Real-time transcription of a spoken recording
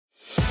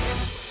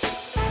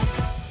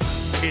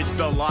It's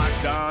the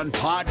Locked On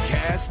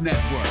Podcast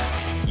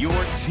Network, your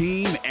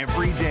team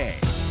every day.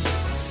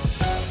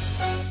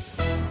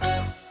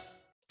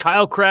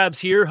 Kyle Krabs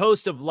here,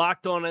 host of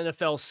Locked On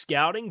NFL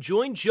Scouting.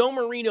 Join Joe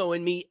Marino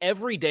and me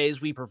every day as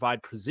we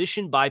provide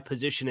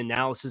position-by-position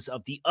analysis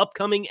of the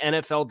upcoming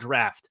NFL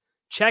Draft.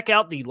 Check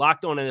out the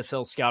Locked On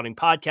NFL Scouting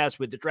podcast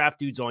with the Draft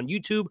Dudes on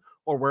YouTube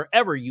or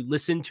wherever you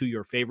listen to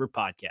your favorite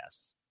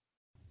podcasts.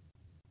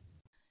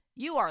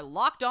 You are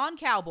Locked On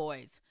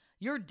Cowboys,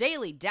 your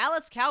daily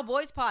Dallas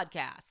Cowboys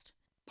podcast.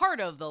 Part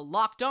of the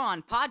Locked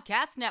On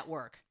Podcast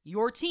Network,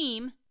 your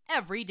team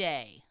every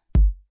day.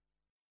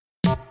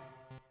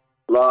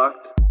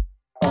 Locked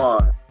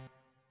on.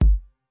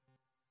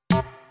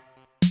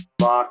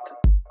 Locked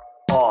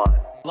on.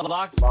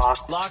 Locked on.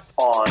 Locked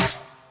on.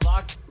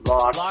 Locked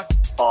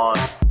on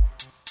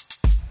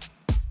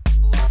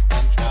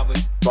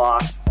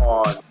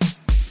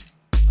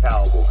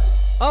Cowboys.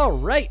 All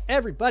right,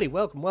 everybody,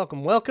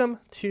 welcome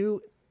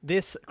to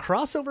this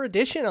crossover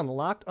edition on the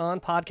Locked On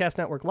Podcast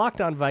Network.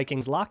 Locked On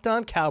Vikings, Locked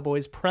On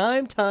Cowboys,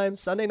 prime time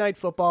Sunday Night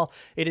Football.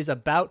 It is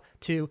about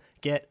to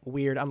get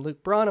weird. I'm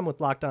Luke Braun. I'm with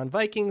Locked On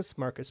Vikings.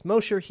 Marcus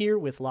Mosher here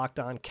with Locked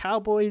On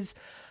Cowboys.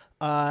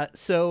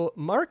 So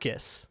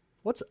Marcus,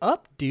 what's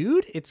up,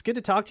 dude? It's good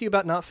to talk to you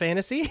about not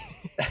fantasy.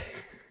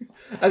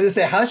 I was going to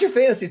say, how's your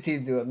fantasy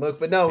team doing, Luke?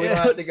 But no, we don't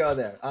have to go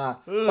there. I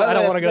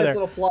don't want to go there.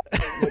 Little plug.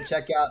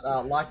 Check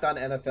out Locked On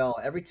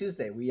NFL every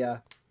Tuesday. We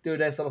do a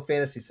nice little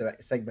fantasy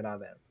segment on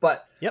there.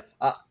 But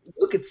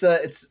look,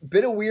 it's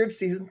been a weird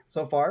season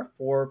so far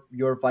for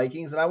your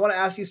Vikings, and I want to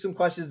ask you some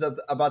questions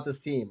about this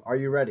team. Are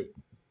you ready?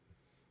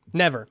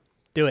 Never.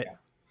 Do it.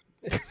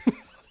 Yeah.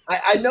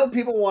 I know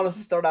people want us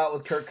to start out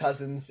with Kirk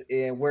Cousins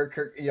and where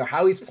Kirk,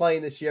 how he's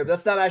playing this year, but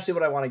that's not actually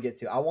what I want to get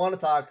to. I want to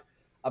talk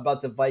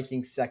about the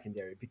Vikings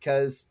secondary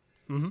because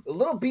a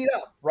little beat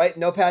up, right?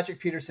 No Patrick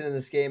Peterson in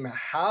this game.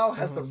 How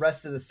has the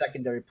rest of the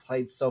secondary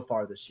played so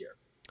far this year?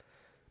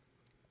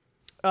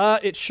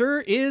 It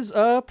sure is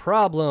a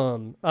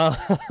problem.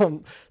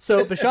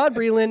 So Bashaud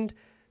Breeland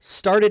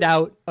started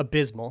out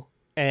abysmal,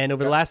 and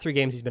over the last 3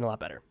 games, he's been a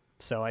lot better.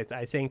 So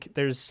I think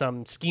there's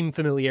some scheme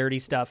familiarity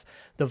stuff.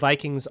 The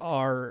Vikings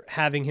are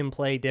having him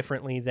play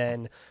differently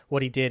than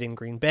what he did in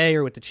Green Bay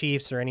or with the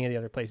Chiefs or any of the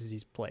other places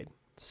he's played.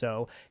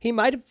 So he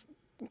might have,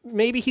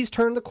 maybe he's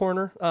turned the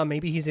corner.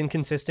 Maybe he's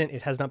inconsistent.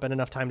 It has not been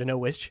enough time to know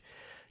which.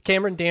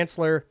 Cameron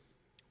Dantzler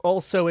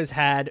also has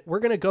had, we're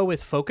going to go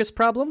with focus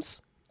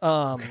problems.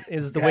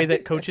 Is the way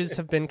that coaches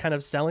have been kind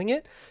of selling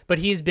it, but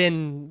he's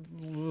been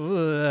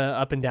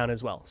up and down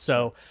as well.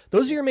 So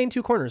those are your main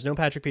 2 corners. No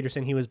Patrick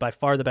Peterson. He was by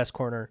far the best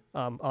corner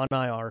on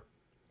IR.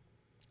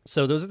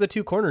 So those are the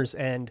 2 corners.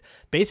 And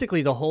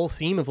basically the whole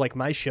theme of like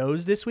my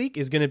shows this week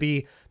is going to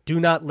be,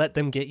 do not let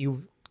them get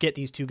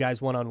these 2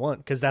 guys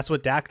one-on-one. Cause that's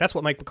what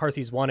Mike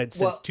McCarthy's wanted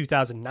since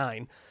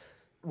 2009.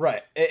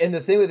 Right. And the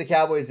thing with the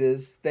Cowboys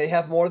is they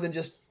have more than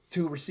just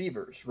 2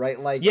 receivers, right?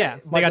 Like, yeah,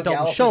 they got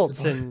Dalton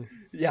Schultz and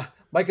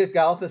Michael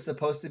Gallup is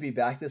supposed to be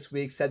back this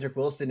week. Cedric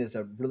Wilson is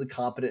a really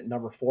competent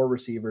number 4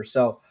 receiver.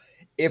 So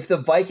if the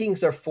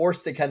Vikings are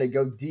forced to kind of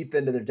go deep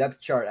into their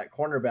depth chart at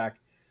cornerback,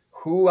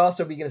 who else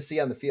are we going to see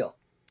on the field?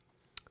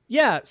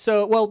 Yeah,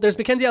 so, well, there's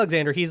Mackenzie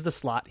Alexander. He's the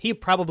slot. He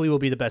probably will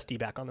be the best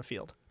D-back on the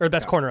field, or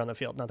best corner on the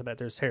field. Not the best.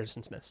 There's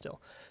Harrison Smith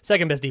still.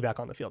 Second best D-back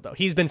on the field, though.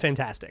 He's been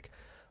fantastic.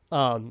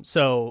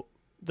 So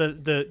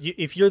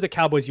if you're the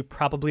Cowboys, you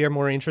probably are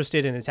more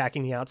interested in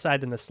attacking the outside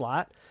than the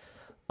slot.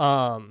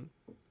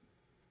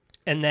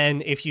 And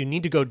then if you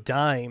need to go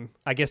dime,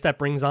 I guess that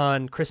brings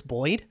on Chris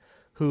Boyd,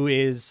 who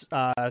is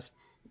a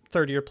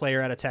third-year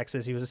player out of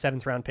Texas. He was a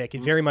 7th-round pick.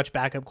 He's very much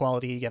backup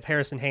quality. You have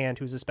Harrison Hand,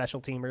 who's a special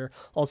teamer,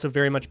 also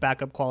very much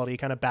backup quality,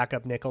 kind of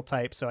backup nickel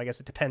type. So I guess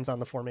it depends on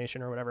the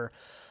formation or whatever.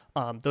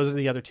 Those are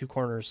the other 2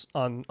 corners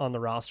on the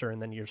roster,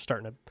 and then you're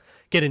starting to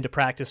get into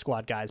practice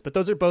squad guys. But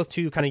those are both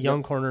 2 kind of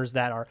young corners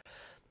that are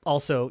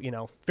also,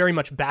 very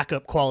much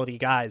backup quality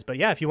guys. But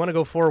yeah, if you want to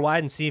go 4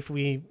 wide and see if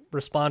we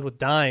respond with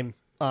dime,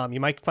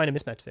 you might find a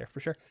mismatch there for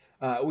sure.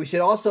 We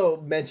should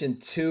also mention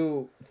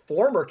 2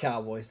 former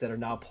Cowboys that are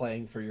now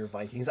playing for your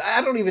Vikings.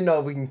 I don't even know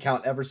if we can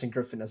count Everson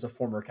Griffin as a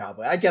former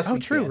Cowboy. I guess we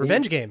true. Can.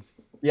 Revenge game.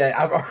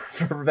 Yeah,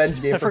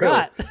 revenge game. I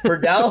forgot. For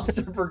Dallas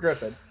or for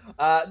Griffin.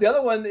 The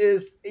other one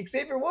is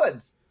Xavier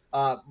Woods.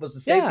 Was the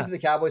safety for the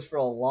Cowboys for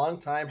a long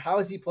time. How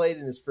has he played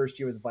in his first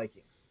year with the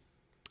Vikings?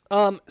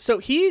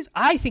 So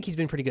I think he's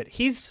been pretty good.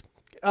 He's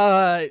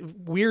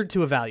weird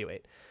to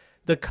evaluate.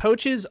 The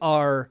coaches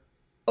are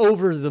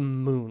over the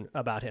moon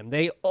about him.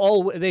 They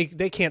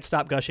can't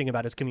stop gushing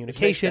about his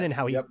communication and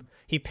how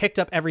he picked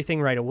up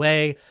everything right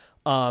away.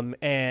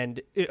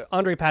 And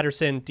Andre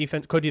Patterson,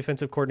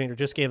 co-defensive coordinator,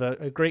 just gave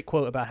a great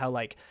quote about how,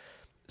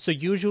 so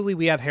usually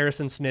we have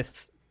Harrison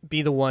Smith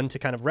be the one to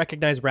kind of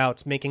recognize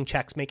routes, making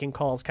checks, making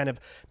calls, kind of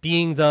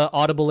being the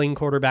audibling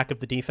quarterback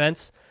of the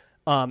defense.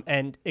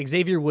 And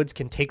Xavier Woods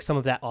can take some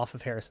of that off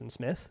of Harrison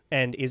Smith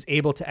and is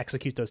able to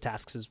execute those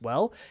tasks as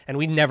well. And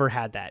we never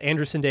had that.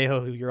 Andrew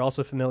Sendejo, who you're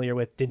also familiar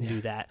with, didn't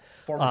do that.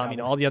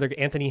 All the other,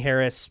 Anthony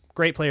Harris,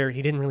 great player.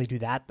 He didn't really do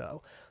that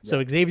though.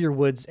 So Xavier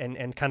Woods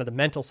and kind of the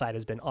mental side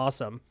has been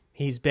awesome.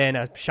 He's been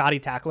a shoddy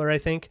tackler, I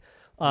think.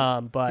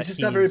 But he's just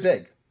not very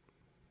big.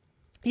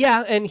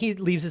 Yeah, and he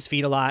leaves his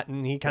feet a lot,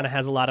 and he kind of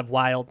has a lot of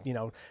wild,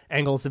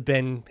 angles have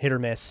been hit or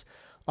miss.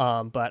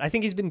 But I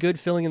think he's been good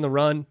filling in the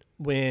run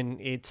when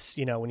it's,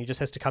 when he just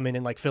has to come in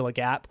and like fill a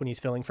gap when he's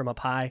filling from up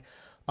high.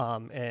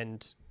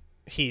 And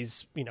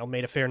he's,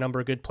 made a fair number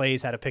of good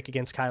plays, had a pick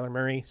against Kyler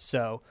Murray.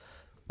 So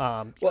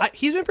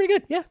he's been pretty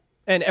good. Yeah.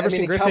 And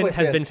Everson Griffin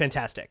has been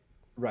fantastic.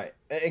 Right.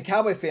 And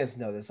Cowboy fans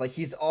know this. Like,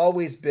 he's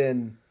always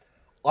been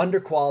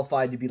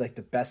underqualified to be like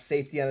the best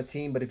safety on a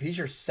team. But if he's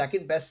your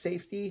second best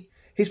safety,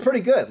 he's pretty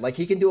good. Like,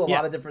 he can do a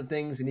lot of different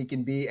things, and he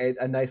can be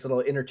a nice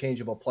little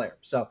interchangeable player.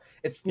 So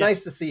it's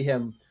nice to see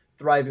him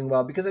thriving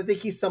well, because I think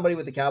he's somebody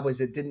with the Cowboys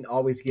that didn't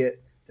always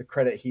get the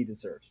credit he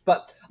deserves.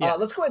 But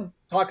let's go ahead and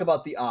talk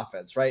about the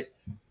offense, right?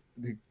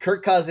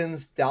 Kirk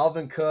Cousins,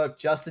 Dalvin Cook,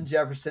 Justin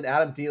Jefferson,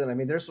 Adam Thielen. I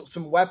mean, there's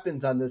some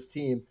weapons on this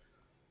team.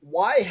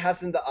 Why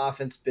hasn't the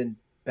offense been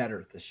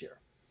better this year?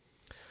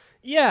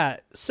 Yeah,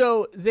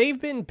 so they've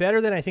been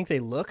better than I think they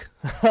look,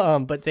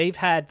 but they've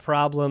had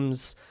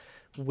problems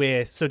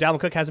with. So Dalvin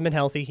Cook hasn't been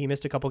healthy. He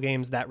missed a couple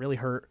games. That really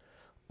hurt.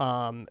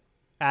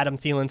 Adam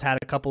Thielen's had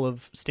a couple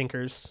of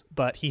stinkers,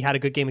 but he had a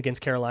good game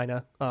against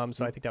Carolina.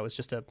 So I think that was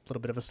just a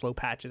little bit of a slow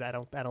patch. I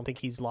don't think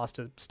he's lost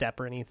a step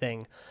or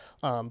anything.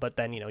 But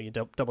then, you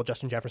double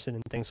Justin Jefferson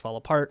and things fall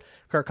apart.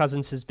 Kirk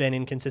Cousins has been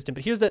inconsistent,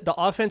 but here's the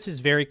offense is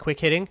very quick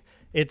hitting.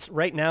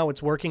 Right now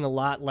it's working a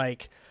lot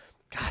like,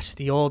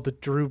 the old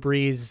Drew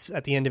Brees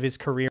at the end of his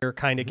career,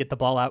 kind of get the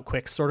ball out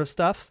quick sort of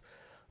stuff.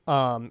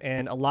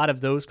 And a lot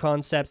of those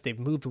concepts, they've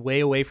moved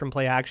way away from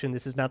play action.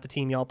 This is not the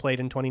team y'all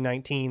played in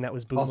 202019. That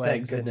was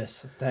bootlegs.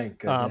 Thank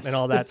goodness. And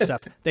all that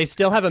stuff. They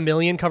still have a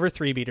million cover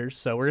 3 beaters.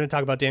 So we're going to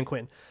talk about Dan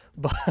Quinn,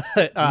 but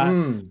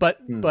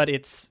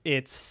it's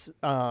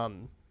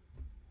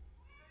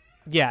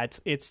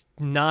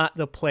not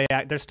the play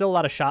act. There's still a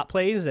lot of shot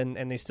plays,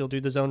 and they still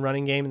do the zone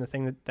running game, and the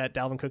thing that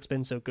Dalvin Cook's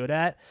been so good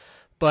at,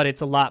 but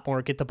it's a lot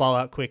more get the ball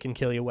out quick and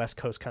kill you West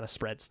Coast kind of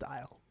spread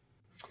style.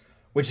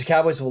 Which the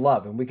Cowboys will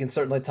love, and we can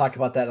certainly talk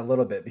about that in a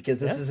little bit, because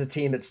this is a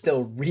team that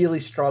still really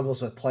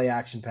struggles with play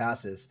action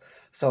passes.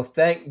 So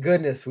thank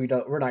goodness we're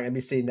not going to be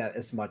seeing that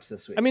as much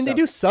this week. I mean, they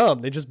do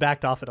some. They just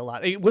backed off it a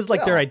lot. It was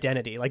like their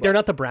identity. Like, they're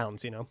not the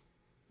Browns,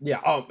 Yeah.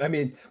 I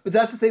mean, but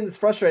that's the thing that's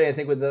frustrating, I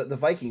think, with the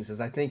Vikings is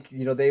I think,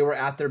 they were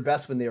at their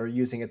best when they were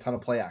using a ton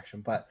of play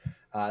action, but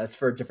that's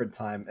for a different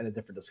time and a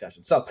different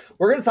discussion. So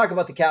we're going to talk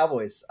about the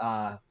Cowboys,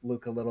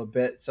 Luke, a little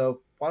bit.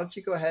 So why don't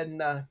you go ahead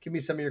and give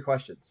me some of your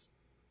questions?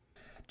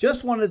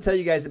 Just wanted to tell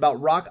you guys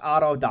about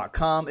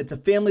rockauto.com. It's a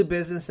family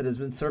business that has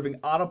been serving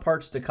auto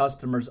parts to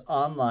customers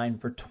online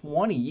for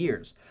 20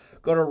 years.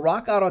 Go to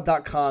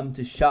rockauto.com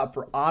to shop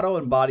for auto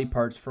and body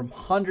parts from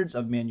hundreds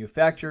of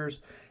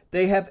manufacturers.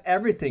 They have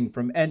everything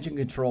from engine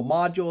control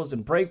modules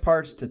and brake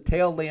parts to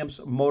tail lamps,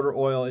 motor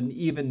oil, and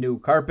even new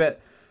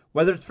carpet.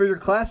 Whether it's for your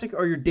classic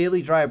or your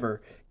daily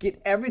driver, get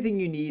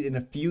everything you need in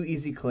a few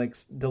easy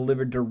clicks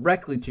delivered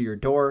directly to your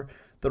door.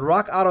 The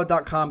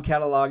rockauto.com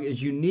catalog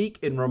is unique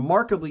and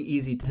remarkably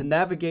easy to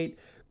navigate.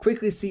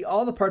 Quickly see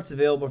all the parts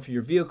available for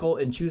your vehicle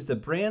and choose the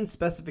brand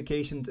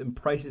specifications and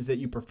prices that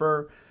you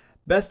prefer.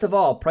 Best of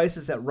all,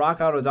 prices at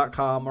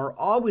rockauto.com are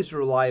always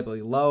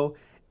reliably low,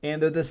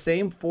 and they're the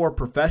same for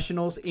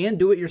professionals and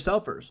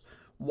do-it-yourselfers.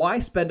 Why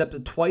spend up to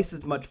twice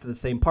as much for the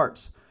same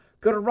parts?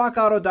 Go to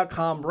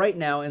rockauto.com right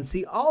now and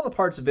see all the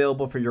parts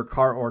available for your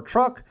car or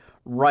truck.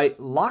 Write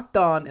Locked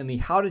On in the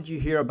How Did You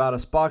Hear About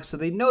Us box so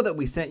they know that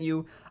we sent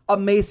you.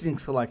 Amazing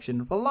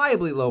selection,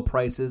 reliably low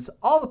prices,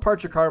 all the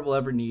parts your car will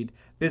ever need.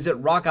 Visit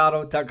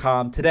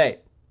rockauto.com today.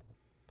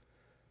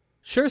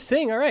 Sure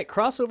thing. All right,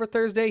 crossover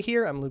Thursday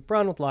here. I'm Luke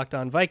Braun with Locked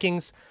On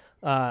Vikings.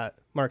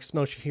 Marcus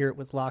Mosher here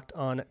with Locked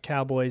On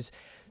Cowboys.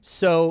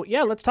 So,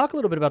 let's talk a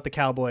little bit about the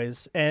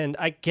Cowboys. And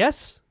I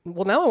guess,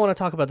 now I want to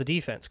talk about the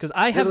defense, because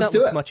I have not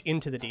looked much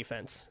into the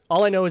defense.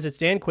 All I know is it's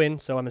Dan Quinn,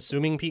 so I'm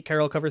assuming Pete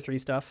Carroll cover 3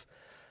 stuff.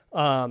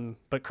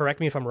 But correct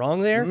me if I'm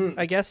wrong there,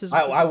 I guess is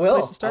I will.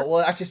 Place to start. I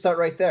will actually start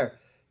right there.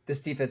 This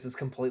defense is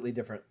completely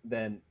different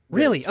than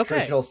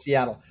traditional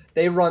Seattle.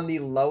 They run the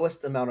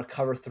lowest amount of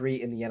cover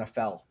 3 in the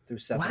NFL through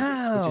 7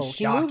 weeks, which is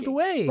shocking. He moved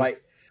away. Right.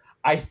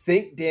 I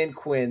think Dan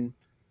Quinn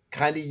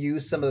kind of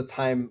used some of the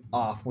time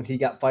off when he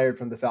got fired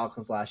from the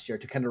Falcons last year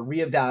to kind of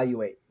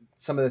reevaluate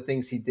some of the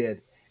things he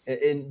did,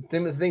 and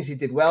some of the things he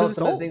did well, and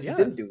some of the things he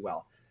didn't do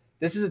well.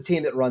 This is a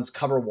team that runs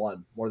cover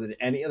 1 more than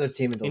any other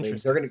team in the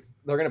league.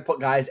 They're gonna put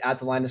guys at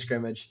the line of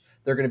scrimmage.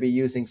 They're gonna be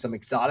using some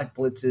exotic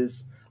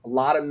blitzes, a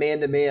lot of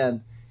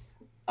man-to-man.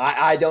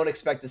 I don't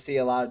expect to see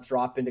a lot of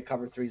drop into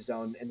cover 3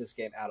 zone in this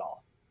game at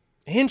all.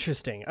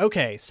 Interesting.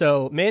 Okay,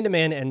 so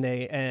man-to-man,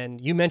 and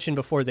you mentioned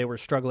before they were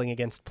struggling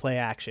against play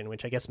action,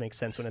 which I guess makes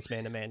sense when it's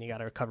man-to-man. You got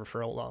to cover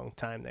for a long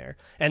time there,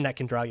 and that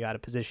can draw you out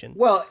of position.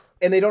 Well,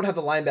 and they don't have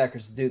the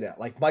linebackers to do that.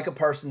 Like, Micah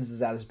Parsons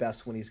is at his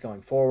best when he's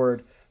going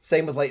forward.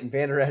 Same with Leighton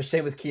Vander Esch.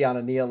 Same with Keanu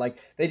O'Neal. Like,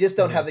 they just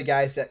don't have the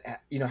guys that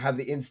have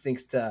the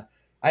instincts to,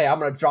 hey, I'm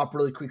going to drop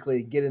really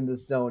quickly and get into the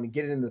zone and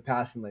get into the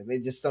passing lane. They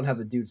just don't have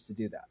the dudes to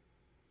do that.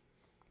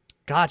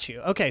 Got you.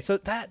 Okay, so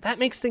that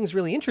makes things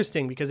really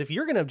interesting because if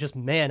you're going to just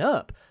man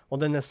up, well,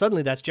 then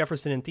suddenly that's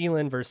Jefferson and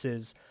Thielen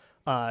versus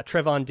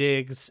Trevon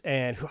Diggs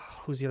and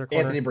who's the other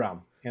corner?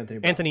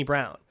 Anthony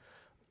Brown.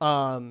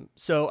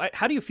 So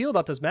how do you feel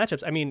about those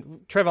matchups? I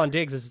mean, Trevon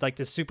Diggs is like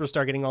this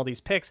superstar getting all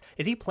these picks.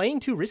 Is he playing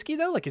too risky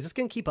though? Like, is this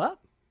going to keep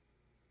up?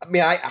 I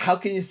mean, how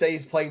can you say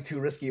he's playing too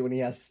risky when he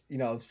has,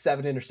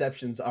 7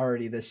 interceptions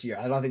already this year?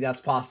 I don't think that's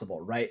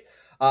possible, right?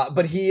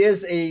 But he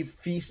is a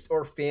feast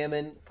or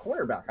famine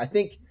cornerback. I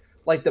think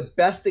like the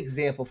best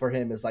example for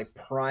him is like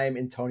prime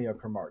Antonio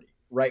Cromartie,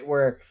 right?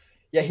 Where,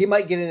 yeah, he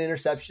might get an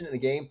interception in a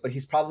game, but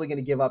he's probably going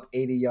to give up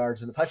 80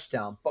 yards and a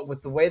touchdown. But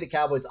with the way the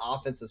Cowboys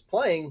offense is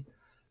playing,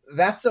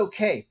 that's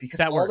okay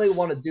because all they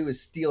want to do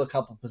is steal a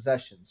couple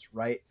possessions,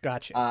 right?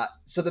 Gotcha.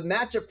 So the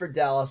matchup for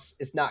Dallas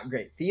is not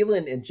great.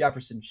 Thielen and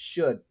Jefferson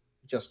should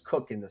just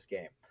cook in this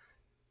game.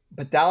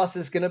 But Dallas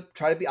is going to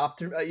try to be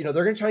they're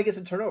going to try to get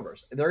some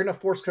turnovers. They're going to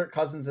force Kirk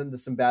Cousins into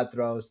some bad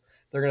throws.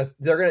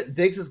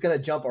 Diggs is going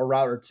to jump a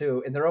route or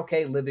two, and they're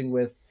okay living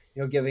with,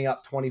 giving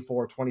up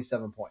 24,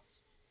 27 points.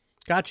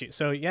 Got you.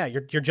 So yeah,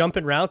 you're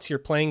jumping routes, you're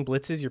playing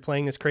blitzes, you're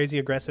playing this crazy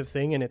aggressive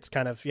thing, and it's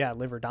kind of,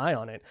 live or die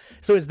on it.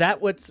 So is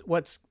that what's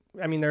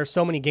I mean, there are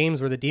so many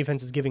games where the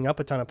defense is giving up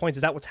a ton of points.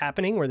 Is that what's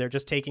happening, where they're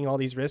just taking all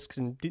these risks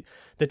and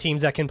the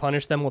teams that can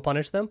punish them will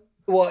punish them?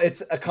 Well,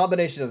 it's a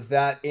combination of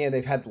that, and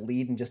they've had the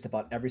lead in just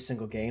about every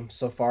single game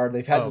so far.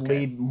 They've had the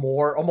lead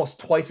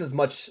almost twice as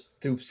much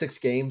through 6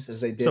 games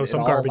as they did so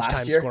some garbage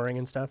time scoring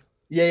and stuff.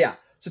 Yeah.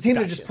 So teams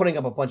are just putting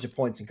up a bunch of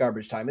points in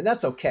garbage time, and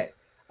that's okay.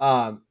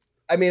 I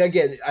mean,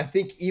 again, I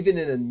think even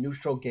in a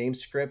neutral game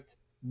script,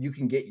 you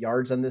can get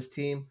yards on this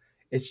team.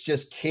 It's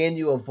just, can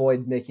you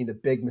avoid making the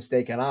big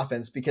mistake on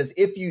offense? Because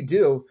if you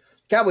do,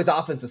 Cowboys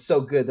offense is so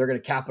good, they're going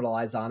to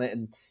capitalize on it.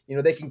 And,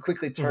 they can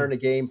quickly turn a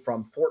game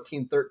from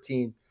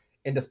 14-13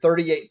 into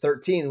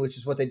 38-13, which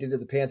is what they did to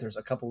the Panthers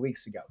a couple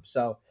weeks ago.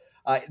 So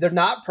they're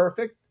not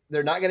perfect.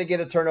 They're not going to get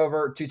a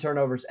turnover, 2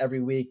 turnovers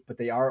every week, but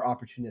they are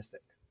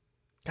opportunistic.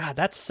 God,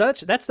 that's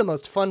the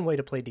most fun way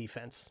to play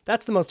defense.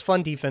 That's the most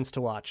fun defense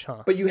to watch,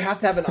 huh? But you have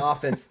to have an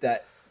offense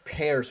that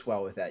pairs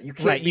well with that. You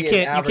can't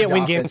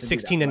win games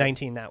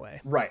 16-19 that way.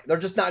 Right. They're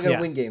just not going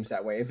to win games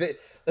that way.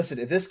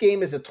 If this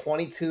game is a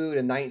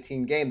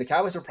 22-19 game, the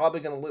Cowboys are probably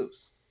going to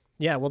lose.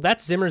 Yeah, well,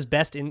 that's Zimmer's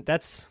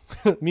that's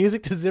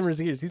music to Zimmer's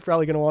ears. He's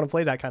probably going to want to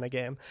play that kind of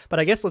game. But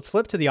I guess let's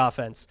flip to the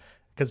offense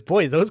because,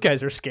 boy, those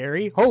guys are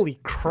scary. Holy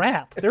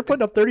crap. They're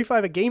putting up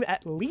 35 a game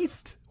at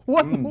least.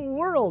 What in the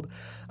world?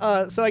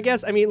 So I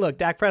guess, look,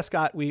 Dak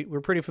Prescott,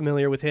 we're pretty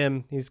familiar with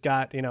him. He's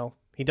got,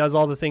 he does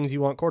all the things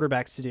you want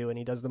quarterbacks to do, and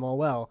he does them all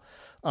well.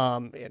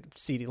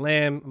 CeeDee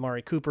Lamb,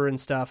 Amari Cooper and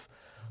stuff.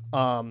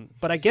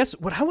 But I guess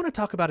what I want to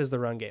talk about is the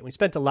run game. We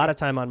spent a lot of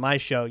time on my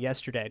show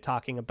yesterday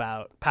talking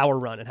about power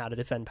run and how to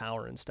defend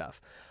power and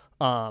stuff.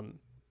 And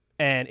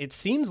it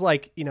seems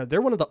like,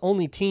 they're one of the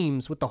only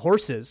teams with the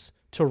horses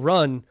to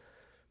run,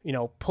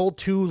 pull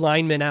 2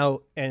 linemen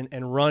out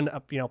and run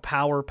up,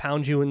 power,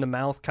 pound you in the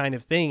mouth kind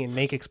of thing and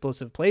make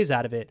explosive plays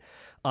out of it.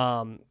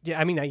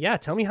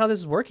 Tell me how this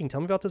is working.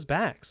 Tell me about those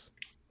backs.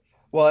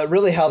 Well, it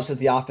really helps that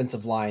the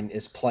offensive line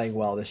is playing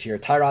well this year.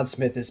 Tyron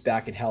Smith is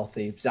back and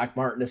healthy. Zach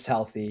Martin is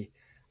healthy.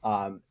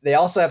 They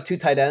also have 2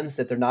 tight ends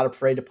that they're not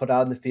afraid to put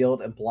out in the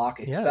field and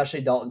block,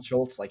 especially Dalton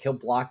Schultz. Like, he'll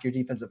block your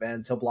defensive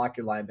ends. He'll block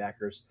your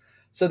linebackers.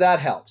 So that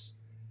helps.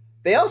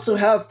 They also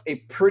have a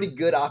pretty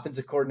good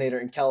offensive coordinator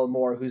in Kellen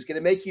Moore who's going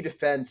to make you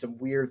defend some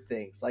weird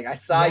things. Like, I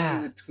saw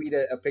you tweet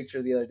a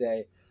picture the other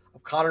day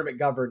of Connor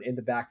McGovern in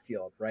the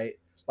backfield, right?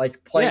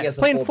 Like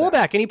playing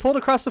fullback, and he pulled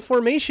across the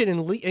formation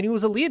and he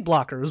was a lead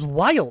blocker. It was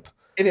wild.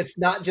 And it's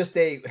not just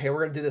hey, we're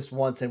going to do this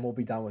once and we'll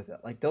be done with it.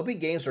 Like, there'll be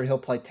games where he'll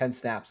play 10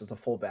 snaps as a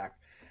fullback.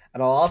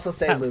 And I'll also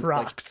say, Luke,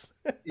 rocks.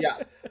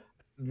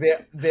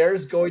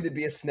 There's going to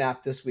be a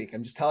snap this week.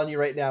 I'm just telling you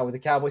right now, where the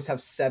Cowboys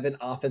have 7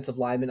 offensive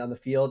linemen on the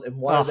field, and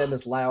one of them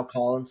is Lyle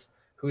Collins,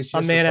 who's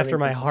just a man after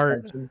my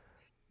heart.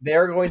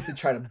 They're going to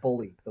try to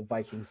bully the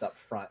Vikings up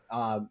front.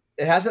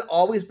 It hasn't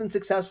always been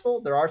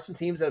successful. There are some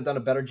teams that have done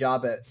a better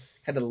job at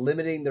kind of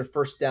limiting their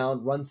first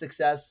down run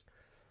success,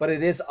 but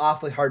it is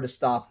awfully hard to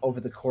stop over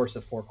the course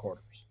of 4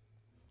 quarters.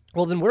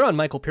 Well, then we're on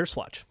Michael Pierce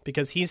watch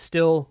because he's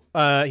still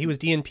he was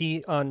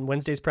DNP on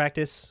Wednesday's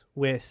practice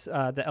with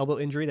the elbow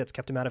injury that's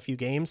kept him out a few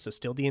games, so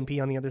still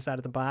DNP on the other side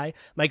of the bye.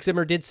 Mike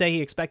Zimmer did say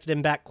he expected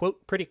him back,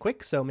 quote, pretty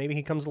quick, so maybe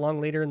he comes along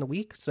later in the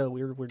week, so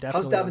we're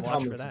definitely on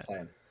watch for that.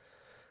 Playing?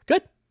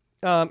 Good.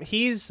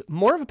 He's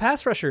more of a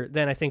pass rusher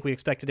than I think we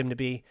expected him to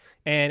be,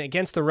 and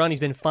against the run,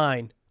 he's been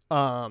fine.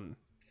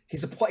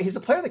 He's a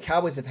player the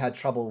Cowboys have had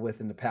trouble with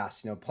in the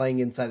past, playing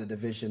inside the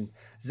division.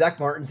 Zach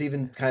Martin's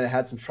even kind of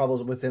had some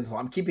troubles with him, so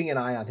I'm keeping an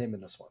eye on him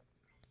in this one.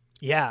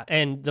 Yeah,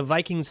 and the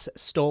Vikings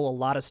stole a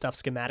lot of stuff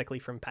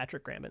schematically from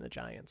Patrick Graham and the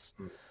Giants,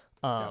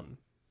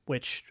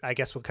 which I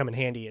guess will come in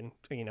handy in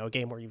a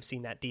game where you've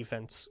seen that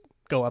defense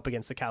go up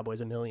against the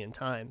Cowboys a million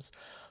times.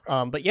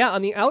 But yeah,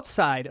 on the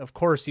outside, of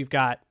course, you've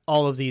got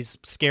all of these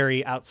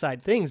scary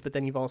outside things, but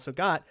then you've also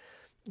got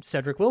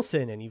Cedric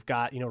Wilson, and you've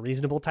got,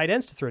 reasonable tight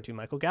ends to throw to.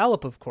 Michael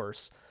Gallup, of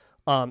course.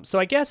 So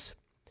I guess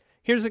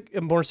Here's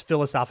a more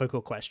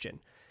philosophical question.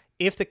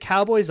 If the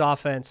Cowboys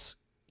offense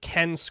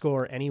can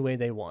score any way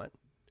they want,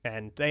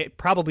 and they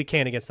probably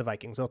can against the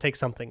Vikings, they'll take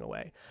something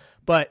away.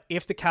 But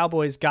if the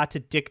Cowboys got to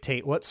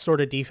dictate what sort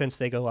of defense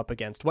they go up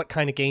against, what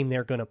kind of game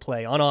they're going to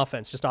play on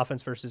offense, just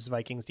offense versus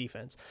Vikings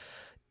defense,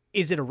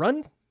 is it a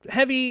run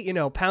heavy,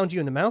 pound you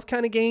in the mouth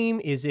kind of game?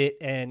 Is it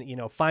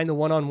find the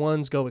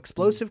one-on-ones, go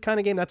explosive kind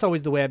of game? That's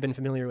always the way I've been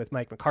familiar with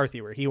Mike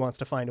McCarthy, where he wants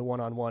to find a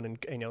one-on-one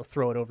and,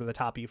 throw it over the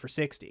top of you for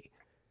 60.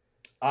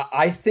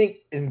 I think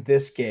in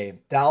this game,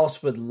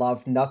 Dallas would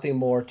love nothing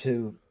more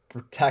to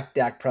protect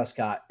Dak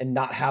Prescott and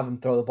not have him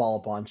throw the ball a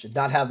bunch and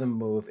not have him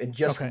move and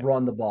just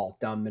run the ball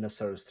down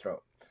Minnesota's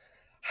throat.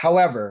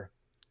 However,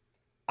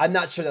 I'm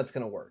not sure that's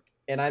going to work.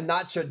 And I'm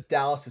not sure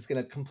Dallas is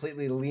going to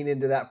completely lean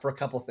into that for a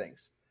couple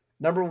things.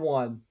 Number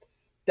one,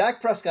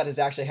 Dak Prescott has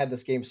actually had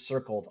this game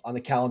circled on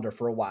the calendar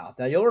for a while.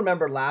 Now, you'll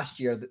remember last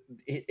year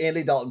that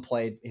Andy Dalton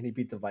played and he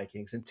beat the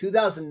Vikings. In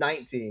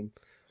 2019,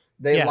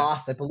 they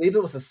lost. I believe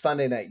it was a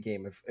Sunday night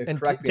game.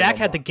 Dak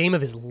had the game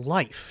of his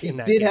life. He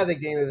did have the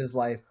game of his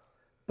life,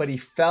 but he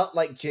felt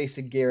like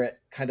Jason Garrett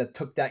kind of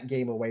took that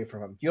game away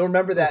from him. You'll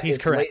remember that He's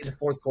correct. Late in the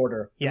fourth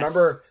quarter. Yes.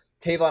 Remember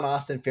Tavon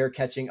Austin fair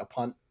catching a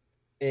punt?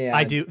 And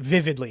I do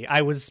vividly.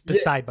 I was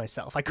beside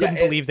myself. I couldn't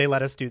believe they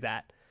let us do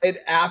that. And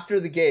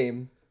after the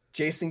game,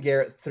 Jason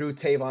Garrett threw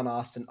Tavon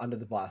Austin under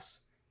the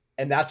bus.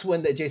 And that's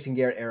when the Jason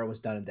Garrett era was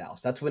done in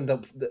Dallas. That's when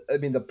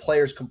the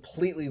players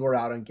completely were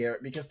out on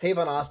Garrett, because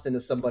Tavon Austin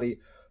is somebody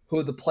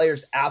who the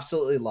players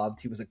absolutely loved.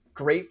 He was a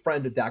great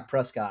friend of Dak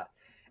Prescott.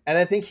 And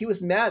I think he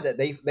was mad that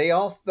they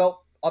all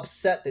felt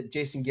upset that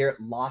Jason Garrett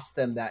lost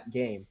them that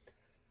game.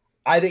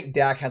 I think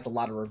Dak has a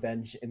lot of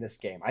revenge in this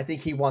game. I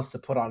think he wants to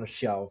put on a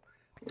show.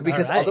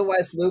 Because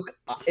otherwise, Luke,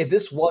 if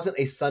this wasn't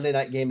a Sunday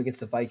night game against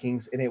the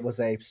Vikings and it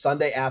was a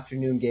Sunday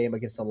afternoon game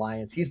against the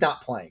Lions, he's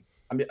not playing.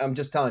 I'm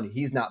just telling you,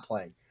 he's not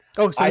playing.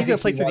 Oh, so he's going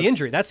to play through the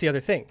injury. That's the other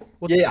thing.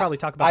 We'll probably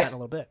talk about that in a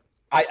little bit.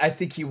 I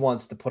think he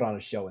wants to put on a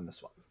show in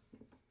this one.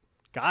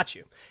 Got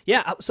you.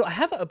 Yeah, so I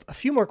have a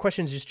few more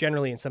questions just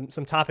generally, and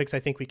some topics I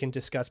think we can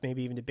discuss,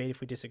 maybe even debate if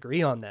we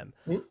disagree on them.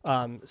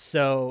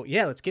 So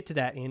let's get to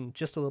that in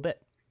just a little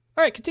bit.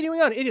 All right,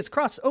 continuing on. It is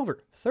Crossover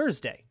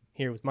Thursday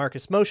here with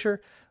Marcus Mosher.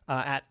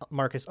 At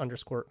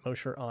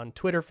Marcus_Mosher on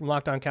Twitter. From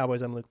Locked On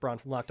Cowboys, I'm Luke Braun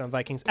from Locked On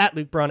Vikings at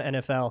Luke Braun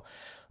NFL.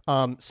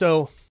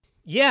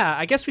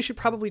 I guess we should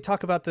probably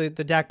talk about the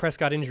Dak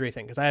Prescott injury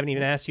thing, because I haven't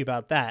even asked you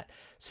about that.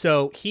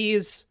 So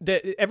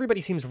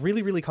everybody seems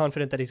really, really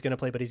confident that he's going to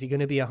play, but is he going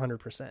to be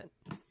 100%?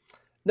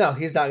 No,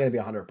 he's not going to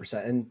be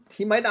 100%. And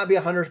he might not be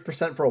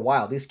 100% for a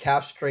while. These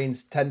calf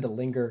strains tend to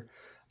linger.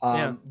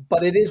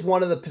 But it is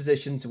one of the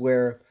positions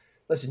where,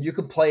 listen, you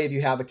can play if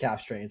you have a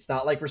calf strain. It's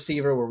not like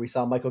receiver where we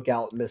saw Michael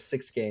Gallup miss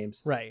 6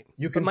 games. Right.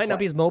 But might not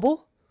be as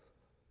mobile?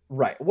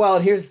 Right. Well,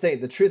 and here's the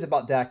thing. The truth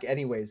about Dak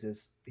anyways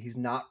is he's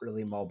not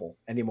really mobile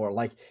anymore.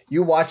 Like,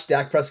 you watch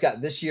Dak Prescott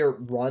this year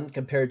run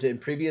compared to in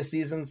previous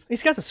seasons.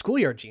 He's got the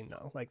schoolyard gene,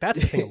 though. Like, that's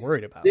the thing I'm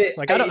worried about.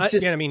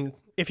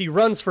 If he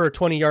runs for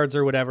 20 yards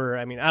or whatever,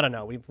 I don't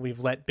know. We've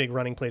let big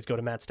running plays go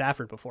to Matt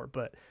Stafford before,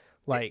 but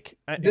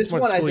this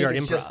one schoolyard I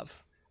think improv.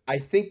 I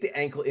think the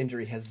ankle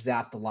injury has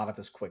zapped a lot of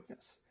his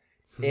quickness.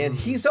 And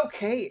he's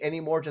okay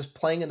anymore just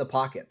playing in the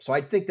pocket. So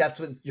I think that's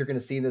what you're going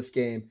to see in this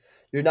game.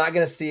 You're not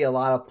going to see a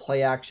lot of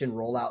play action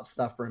rollout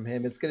stuff from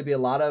him. It's going to be a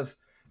lot of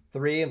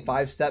 3 and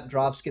 5 step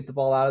drops, get the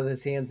ball out of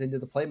his hands into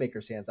the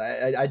playmaker's hands.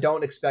 I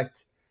don't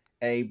expect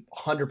a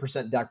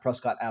 100% Dak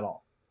Prescott at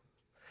all.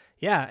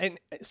 Yeah, and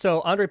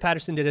so Andre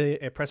Patterson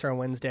did a presser on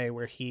Wednesday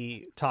where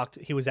he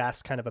was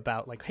asked kind of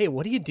about like, hey,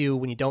 what do you do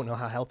when you don't know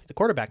how healthy the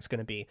quarterback's going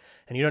to be?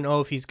 And you don't know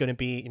if he's going to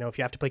be, if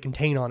you have to play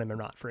contain on him or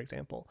not, for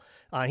example.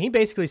 He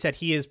basically said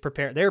he is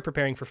prepared. They're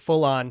preparing for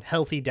full-on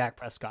healthy Dak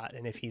Prescott.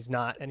 And if he's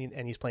not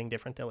and he's playing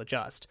different, they'll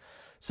adjust.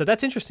 So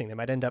that's interesting. They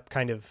might end up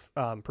kind of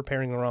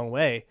preparing the wrong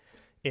way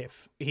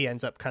if he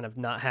ends up kind of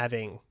not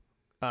having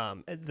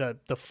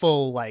the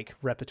full like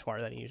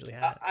repertoire that he usually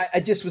has. I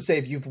just would say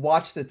if you've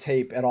watched the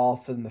tape at all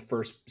from the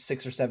first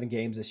 6 or 7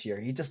 games this year,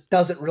 he just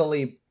doesn't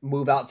really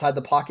move outside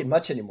the pocket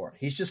much anymore.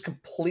 He's just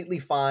completely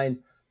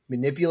fine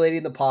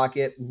manipulating the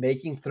pocket,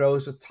 making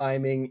throws with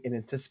timing and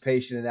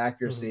anticipation and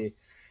accuracy.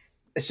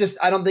 It's just,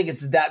 I don't think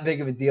it's that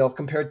big of a deal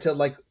compared to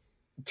like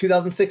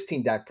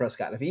 2016 Dak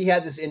Prescott. If he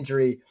had this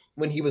injury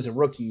when he was a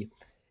rookie,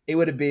 it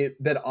would have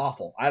been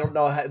awful. I don't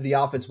know how the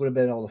offense would have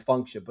been able to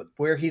function, but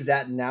where he's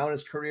at now in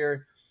his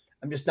career,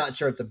 I'm just not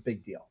sure it's a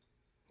big deal.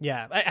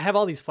 Yeah, I have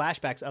all these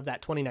flashbacks of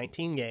that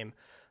 2019 game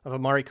of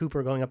Amari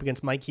Cooper going up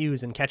against Mike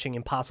Hughes and catching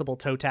impossible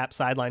toe tap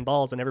sideline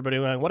balls, and everybody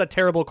going, what a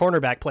terrible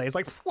cornerback play. It's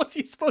like, what's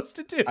he supposed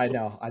to do? I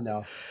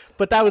know.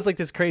 But that was like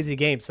this crazy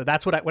game. So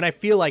that's when I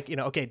feel like,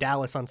 okay,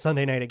 Dallas on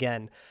Sunday night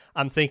again,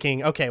 I'm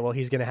thinking, okay, well,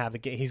 he's going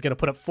to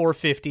put up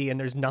 450 and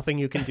there's nothing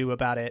you can do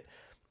about it.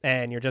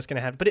 And you're just going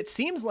to have, but it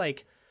seems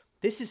like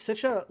this is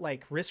such a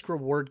like risk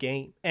reward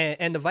game.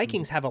 And the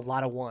Vikings have a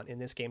lot of want in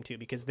this game too,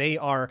 because they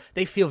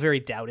feel very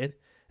doubted,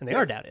 and they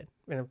are doubted,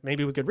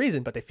 maybe with good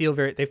reason, but they feel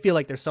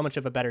like they're so much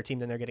of a better team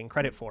than they're getting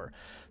credit for.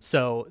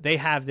 So they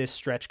have this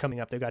stretch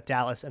coming up. They've got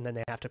Dallas, and then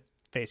they have to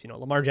face,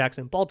 Lamar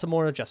Jackson,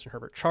 Baltimore, Justin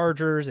Herbert,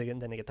 Chargers,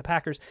 and then they get the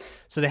Packers.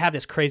 So they have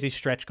this crazy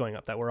stretch going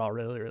up that we're all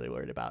really, really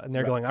worried about. And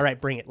they're going, all right,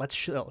 bring it.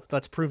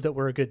 Let's prove that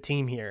we're a good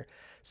team here.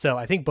 So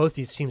I think both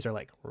these teams are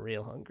like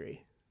real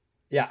hungry.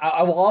 Yeah,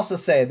 I will also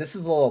say, this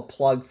is a little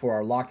plug for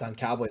our Locked On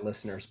Cowboy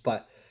listeners,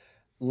 but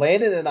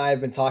Landon and I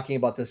have been talking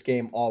about this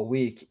game all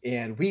week,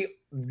 and we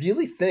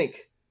really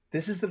think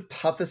this is the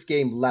toughest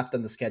game left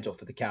on the schedule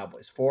for the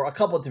Cowboys for a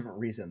couple of different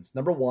reasons.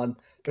 Number one,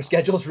 their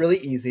schedule is really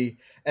easy.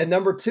 And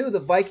number two, the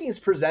Vikings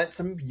present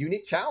some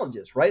unique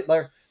challenges, right?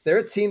 They're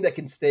a team that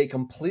can stay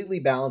completely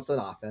balanced on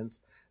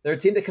offense. They're a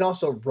team that can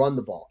also run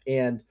the ball.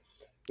 And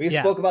we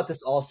spoke about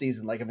this all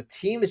season. Like, if a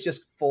team is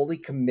just fully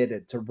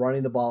committed to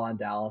running the ball on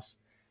Dallas,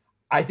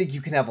 I think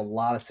you can have a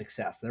lot of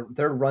success.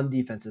 Their run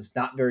defense is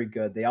not very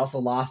good. They also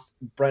lost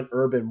Brent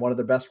Urban, one of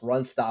their best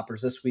run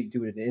stoppers, this week due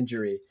to an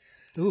injury.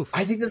 Oof.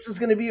 I think this is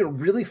going to be a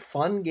really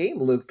fun game,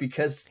 Luke,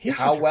 because He's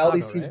how from well Chicago,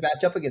 these teams right?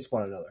 match up against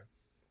one another.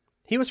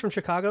 He was from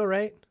Chicago,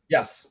 right?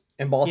 Yes,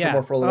 in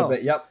Baltimore for a little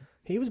bit. Yep.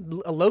 He was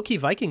a low-key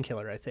Viking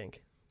killer, I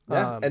think.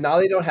 Yeah, and now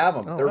they don't have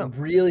him. They're wow.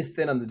 really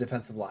thin on the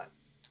defensive line.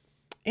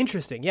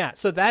 Interesting, yeah.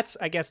 So that's,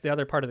 I guess, the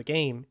other part of the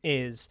game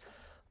is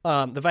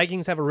the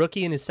Vikings have a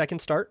rookie in his second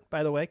start,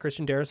 by the way.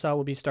 Christian Darrisaw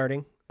will be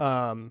starting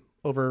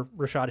over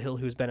Rashad Hill,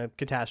 who's been a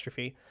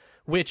catastrophe,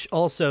 which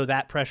also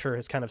that pressure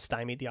has kind of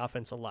stymied the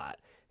offense a lot.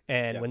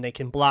 And when they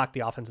can block,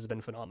 the offense has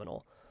been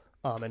phenomenal.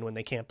 And when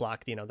they can't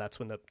block, that's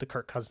when the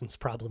Kirk Cousins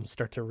problems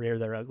start to rear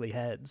their ugly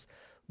heads.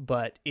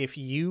 But if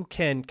you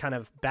can kind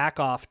of back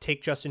off,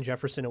 take Justin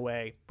Jefferson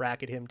away,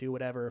 bracket him, do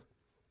whatever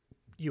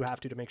you have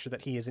to make sure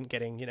that he isn't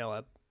getting,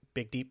 a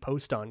big, deep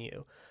post on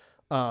you.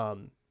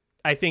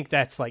 I think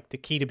that's like the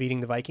key to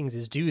beating the Vikings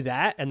is do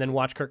that and then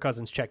watch Kirk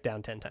Cousins check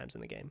down 10 times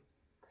in the game.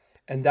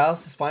 And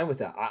Dallas is fine with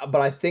that.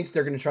 But I think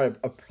they're going to try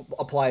to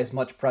apply as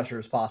much pressure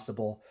as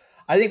possible.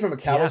 I think from a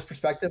Cowboys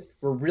perspective,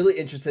 we're really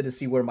interested to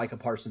see where Micah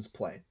Parsons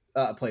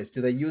plays.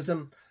 Do they use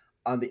him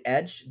on the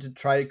edge to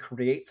try to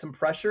create some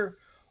pressure,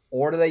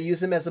 or do they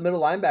use him as a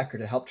middle linebacker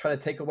to help try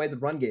to take away the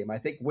run game? I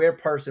think where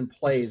Parsons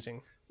plays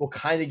will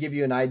kind of give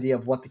you an idea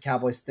of what the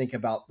Cowboys think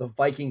about the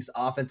Vikings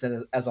offense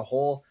as a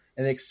whole,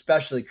 and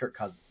especially Kirk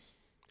Cousins.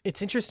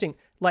 It's interesting.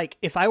 Like,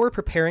 if I were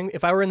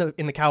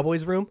in the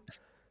Cowboys room,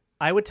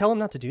 I would tell him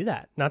not to do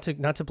that, not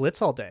to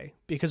blitz all day,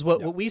 because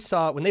what we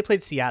saw when they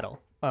played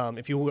Seattle,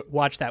 if you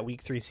watch that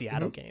Week 3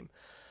 Seattle game,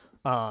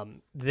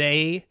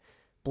 they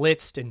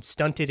blitzed and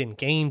stunted and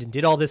gamed and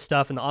did all this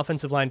stuff, and the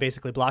offensive line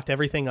basically blocked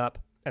everything up,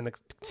 and the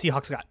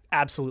Seahawks got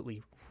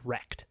absolutely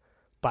wrecked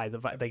by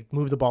they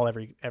moved the ball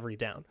every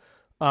down.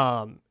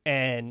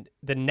 And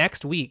the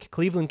next week,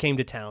 Cleveland came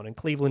to town, and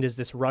Cleveland is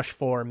this rush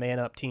 4 man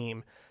up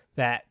team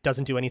that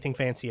doesn't do anything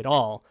fancy at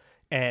all.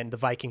 And the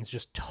Vikings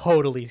just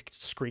totally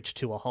screeched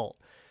to a halt.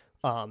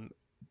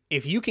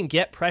 If you can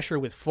get pressure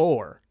with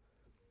 4,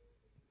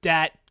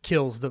 this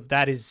kills the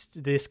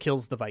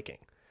Viking.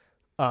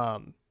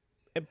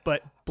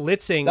 But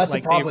blitzing, that's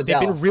the problem with they've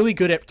Dallas. been really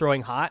good at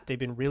throwing hot. They've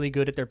been really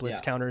good at their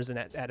blitz counters and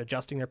at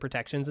adjusting their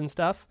protections and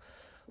stuff.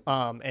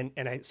 I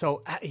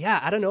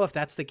don't know if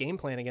that's the game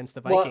plan against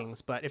the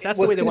Vikings, but if that's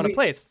the way they want to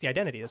play, it's the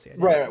identity. That's the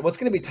identity. Right. What's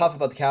going to be tough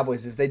about the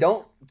Cowboys is they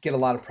don't get a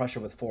lot of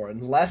pressure with 4,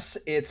 unless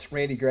it's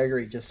Randy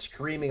Gregory just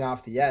screaming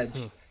off the edge.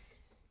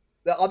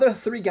 The other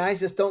 3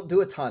 guys just don't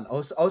do a ton.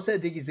 Osa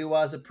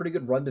Odighizuwa is a pretty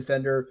good run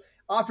defender,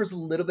 offers a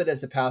little bit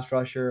as a pass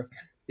rusher.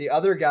 The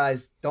other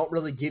guys don't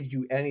really give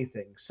you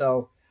anything.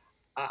 So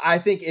I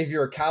think if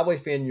you're a Cowboy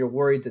fan, you're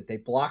worried that they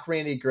block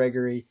Randy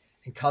Gregory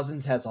and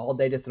Cousins has all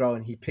day to throw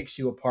and he picks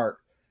you apart.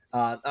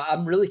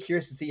 I'm really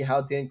curious to see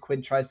how Dan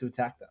Quinn tries to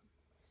attack them.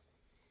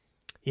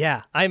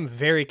 Yeah, I'm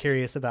very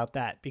curious about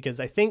that because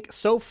I think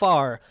so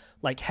far,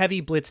 like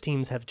heavy blitz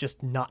teams have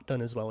just not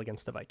done as well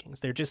against the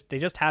Vikings. They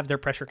just have their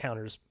pressure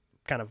counters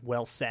kind of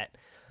well set.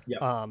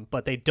 Yep.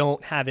 But they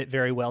don't have it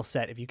very well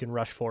set if you can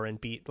rush 4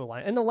 and beat the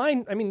line. And the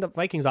line, I mean, the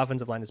Vikings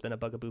offensive line has been a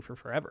bugaboo for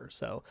forever.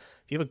 So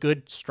if you have a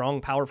good, strong,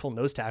 powerful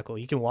nose tackle,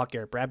 you can walk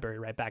Garrett Bradbury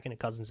right back into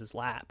Cousins'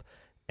 lap.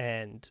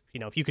 And,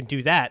 if you can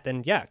do that,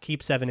 then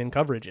keep 7 in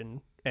coverage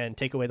and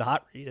take away the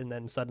hot read. And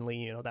then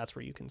suddenly, that's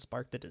where you can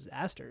spark the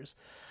disasters.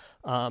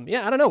 I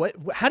don't know.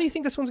 How do you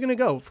think this one's going to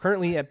go?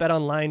 Currently at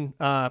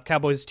BetOnline,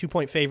 Cowboys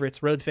 2-point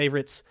favorites, road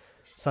favorites,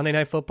 Sunday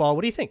Night Football.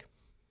 What do you think?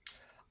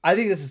 I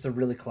think this is a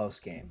really close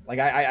game. Like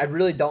I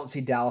really don't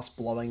see Dallas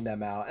blowing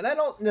them out. And I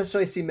don't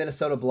necessarily see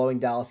Minnesota blowing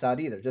Dallas out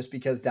either, just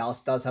because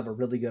Dallas does have a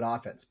really good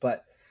offense.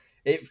 But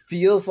it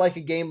feels like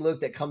a game,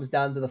 Luke, that comes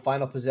down to the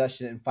final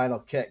possession and final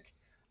kick.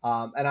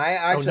 And I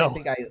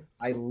actually think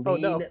I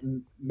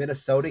lean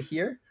Minnesota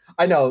here.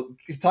 I know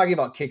he's talking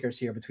about kickers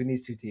here between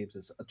these two teams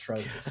is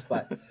atrocious,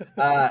 but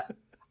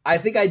I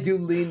think I do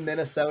lean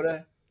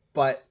Minnesota,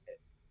 but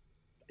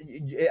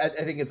I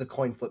think it's a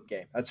coin flip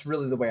game. That's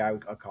really the way I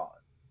would call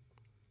it.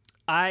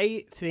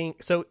 I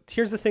think so.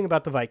 Here's the thing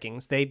about the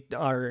Vikings. They took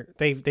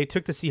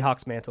the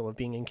Seahawks mantle of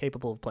being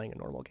incapable of playing a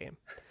normal game.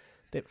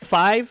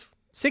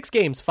 6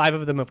 games, 5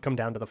 of them have come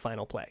down to the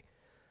final play.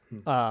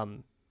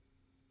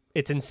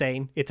 It's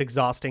insane. It's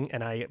exhausting.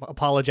 And I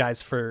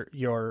apologize for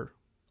your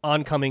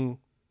oncoming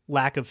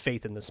lack of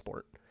faith in the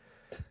sport.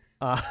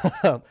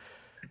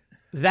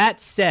 That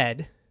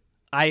said,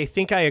 I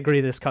think I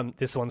agree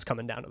this one's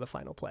coming down to the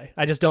final play.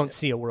 I just don't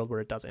see a world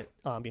where it doesn't.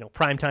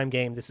 Primetime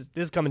game, this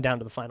is coming down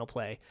to the final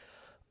play.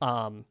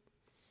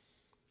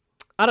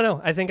 I don't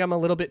know. I think I'm a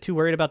little bit too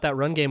worried about that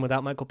run game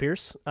without Michael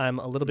Pierce. I'm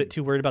a little bit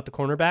too worried about the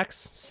cornerbacks.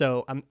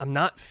 So I'm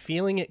not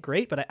feeling it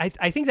great, but I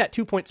think that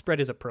 2-point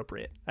spread is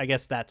appropriate. I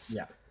guess that's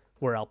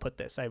where I'll put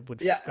this. I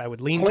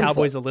would lean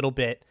Cowboys a little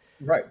bit,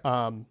 right?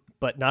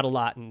 But not a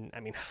lot. And I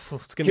mean,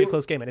 it's going to be a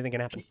close game. Anything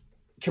can happen.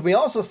 Can we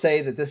also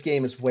say that this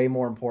game is way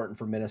more important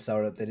for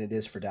Minnesota than it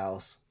is for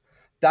Dallas?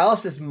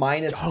 Dallas is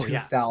minus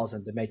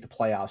 2,000 to make the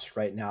playoffs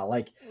right now.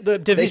 Like the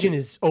division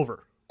is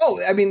over. Oh,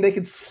 I mean, they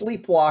could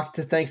sleepwalk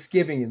to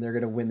Thanksgiving and they're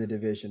going to win the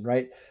division,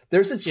 right?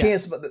 There's a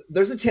chance,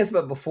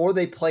 but before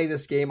they play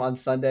this game on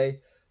Sunday,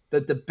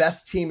 that the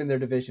best team in their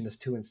division is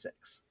 2-6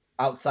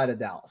 outside of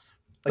Dallas.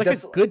 Like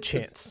that's a good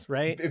chance,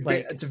 right?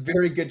 It's a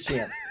very good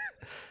chance.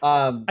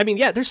 I mean,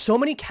 there's so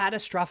many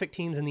catastrophic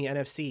teams in the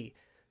NFC.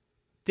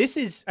 This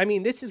is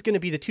going to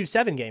be the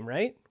 2-7 game,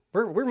 right?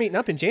 We're meeting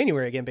up in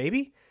January again,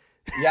 baby.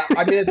 Yeah,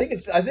 I mean, I think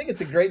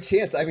it's a great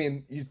chance. I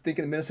mean, you think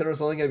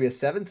Minnesota's only going to be a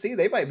 7 seed?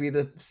 They might be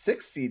the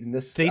 6th seed in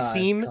this.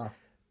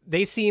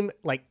 They seem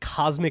like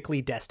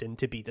cosmically destined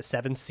to be the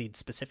 7th seed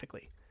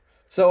specifically.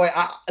 So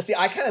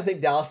I kind of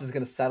think Dallas is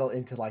going to settle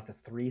into like the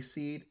 3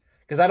 seed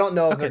because I don't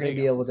know if they're going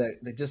to be able to.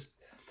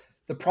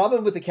 The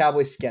problem with the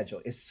Cowboys'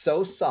 schedule is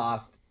so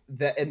soft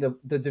that, and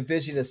the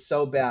division is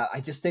so bad.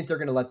 I just think they're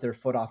going to let their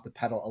foot off the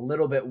pedal a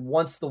little bit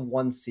once the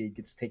 1 seed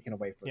gets taken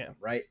away from them.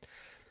 Right.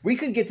 We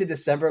could get to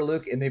December,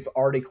 Luke, and they've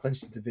already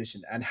clinched the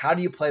division. And how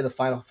do you play the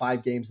final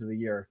 5 games of the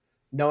year,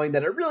 knowing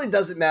that it really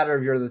doesn't matter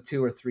if you're the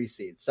 2 or 3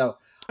 seed? So,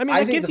 I mean,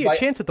 it gives you a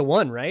chance at the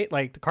 1, right?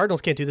 Like the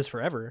Cardinals can't do this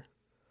forever.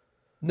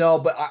 No,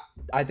 but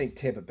I think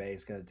Tampa Bay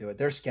is going to do it.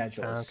 Their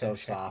schedule is so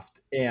soft,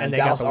 and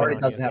Dallas already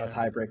doesn't have a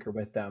tiebreaker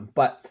with them.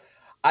 But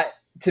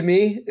to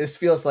me, this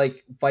feels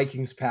like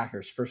Vikings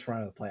Packers first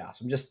round of the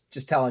playoffs. I'm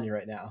just telling you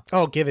right now.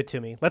 Oh, give it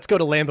to me. Let's go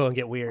to Lambeau and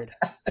get weird.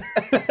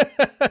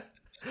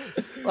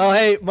 Well,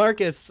 hey,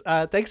 Marcus,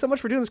 thanks so much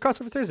for doing this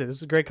Crossover Thursday. This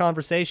was a great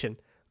conversation.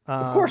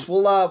 Of course,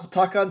 we'll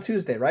talk on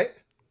Tuesday, right?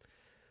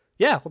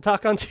 Yeah, we'll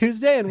talk on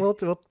Tuesday, and we'll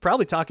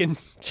probably talk in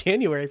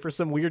January for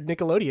some weird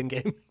Nickelodeon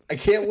game. I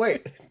can't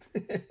wait.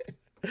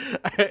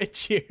 All right,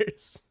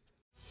 cheers.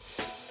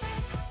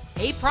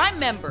 Hey, Prime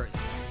members,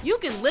 you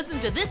can listen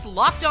to this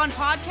Locked On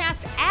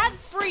podcast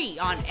ad-free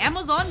on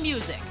Amazon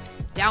Music.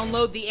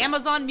 Download the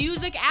Amazon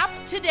Music app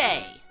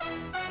today.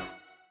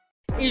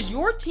 Is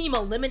your team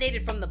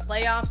eliminated from the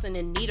playoffs and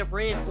in need of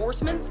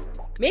reinforcements?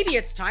 Maybe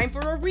it's time for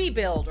a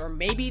rebuild, or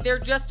maybe they're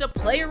just a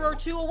player or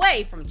two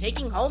away from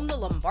taking home the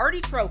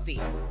Lombardi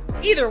Trophy.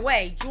 Either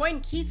way, join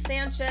Keith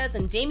Sanchez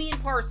and Damian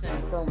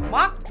Parson for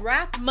Mock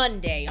Draft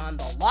Monday on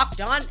the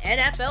Locked On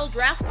NFL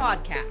Draft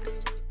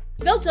Podcast.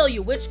 They'll tell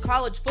you which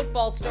college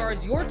football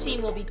stars your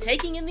team will be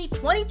taking in the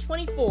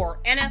 2024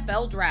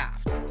 NFL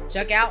Draft.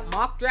 Check out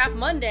Mock Draft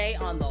Monday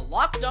on the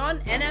Locked On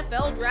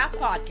NFL Draft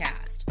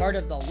Podcast, part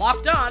of the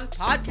Locked On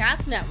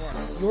Podcast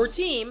Network, your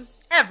team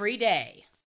every day.